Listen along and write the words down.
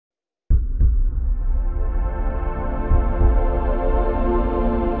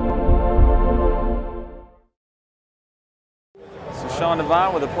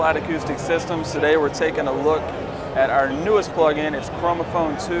Devine with Applied Acoustic Systems. Today we're taking a look at our newest plugin. It's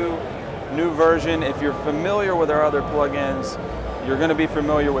Chromaphone 2, new version. If you're familiar with our other plugins, you're going to be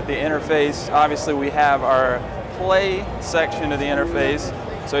familiar with the interface. Obviously we have our play section of the interface.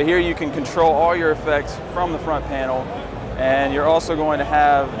 So here you can control all your effects from the front panel. And you're also going to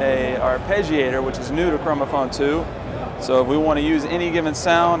have our arpeggiator, which is new to Chromaphone 2. So if we want to use any given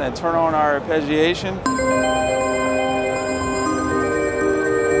sound and turn on our arpeggiation,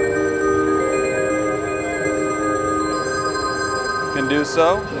 you can do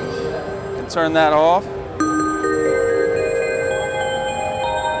so. You can turn that off.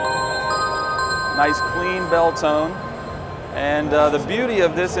 Nice clean bell tone. And the beauty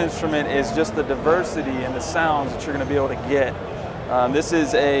of this instrument is just the diversity in the sounds that you're going to be able to get. This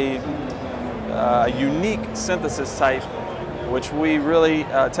is a unique synthesis type, which we really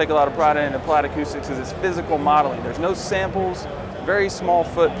take a lot of pride in Applied Acoustics, is its physical modeling. There's no samples, very small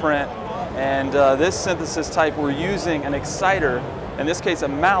footprint, and this synthesis type, we're using an exciter, in this case a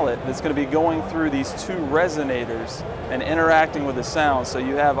mallet, that's going to be going through these two resonators and interacting with the sound. So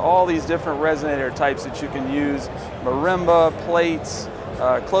you have all these different resonator types that you can use: marimba, plates,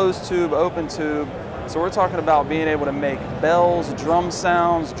 closed tube, open tube. So we're talking about being able to make bells, drum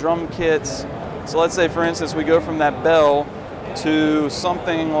sounds, drum kits. So let's say, for instance, we go from that bell to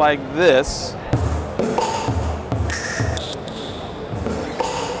something like this.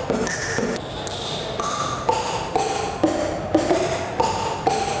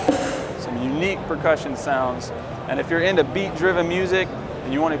 Some unique percussion sounds. And if you're into beat-driven music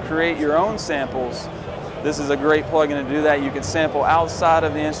and you want to create your own samples, this is a great plugin to do that. You can sample outside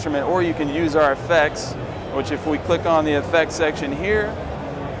of the instrument, or you can use our effects, which if we click on the effects section here,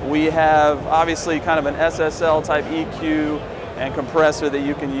 we have obviously kind of an SSL type EQ and compressor that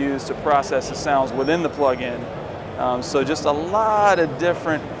you can use to process the sounds within the plugin. So just a lot of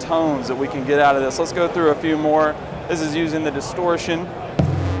different tones that we can get out of this. Let's go through a few more. This is using the distortion.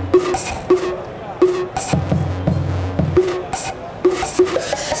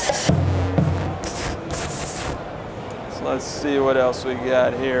 Let's see what else we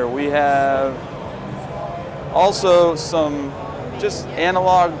got here. We have also some just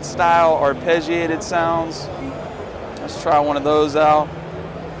analog style arpeggiated sounds. Let's try one of those out.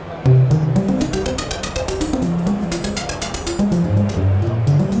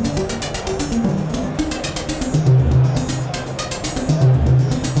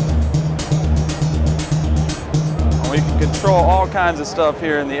 We can control all kinds of stuff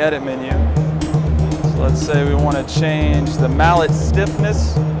here in the edit menu. Let's say we want to change the mallet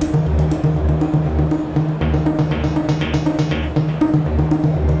stiffness.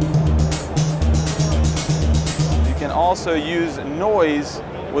 You can also use noise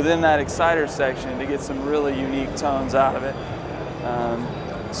within that exciter section to get some really unique tones out of it.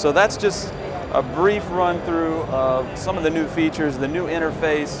 So that's just a brief run through of some of the new features, the new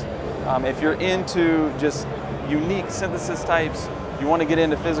interface. If you're into just unique synthesis types, you want to get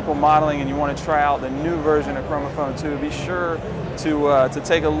into physical modeling and you want to try out the new version of Chromaphone 2, be sure to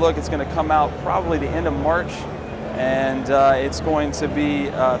take a look. It's going to come out probably the end of March, and it's going to be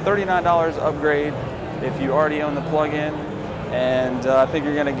 $39 upgrade if you already own the plugin, and I think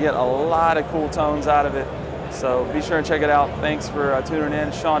you're going to get a lot of cool tones out of it. So be sure and check it out. Thanks for tuning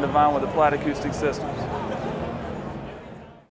in. Sean Devine with Applied Acoustic Systems.